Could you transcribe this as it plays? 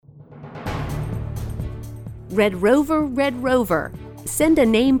Red Rover, send a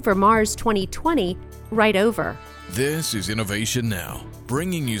name for Mars 2020 right over. This is Innovation Now,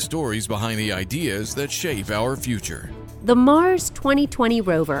 bringing you stories behind the ideas that shape our future. The Mars 2020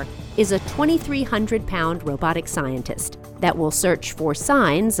 rover is a 2,300-pound robotic scientist that will search for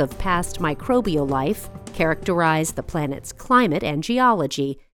signs of past microbial life, characterize the planet's climate and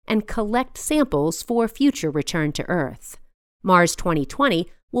geology, and collect samples for future return to Earth. Mars 2020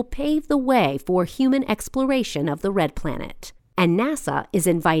 will pave the way for human exploration of the red planet, and NASA is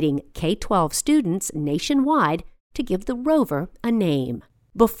inviting K-12 students nationwide to give the rover a name.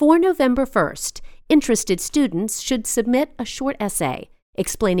 Before November 1st, interested students should submit a short essay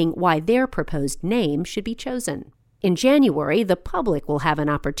explaining why their proposed name should be chosen. In January, the public will have an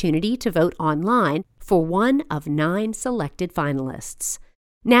opportunity to vote online for one of 9 selected finalists.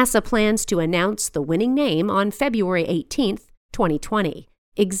 NASA plans to announce the winning name on February 18th, 2020,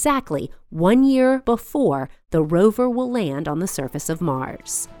 exactly 1 year before the rover will land on the surface of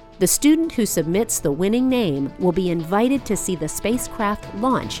Mars. The student who submits the winning name will be invited to see the spacecraft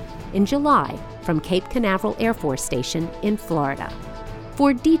launch in July from Cape Canaveral Air Force Station in Florida.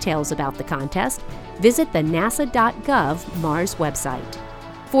 For details about the contest, visit the nasa.gov Mars website.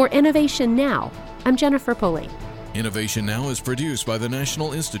 For Innovation Now, I'm Jennifer Pulley. Innovation Now is produced by the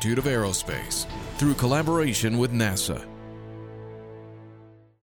National Institute of Aerospace through collaboration with NASA.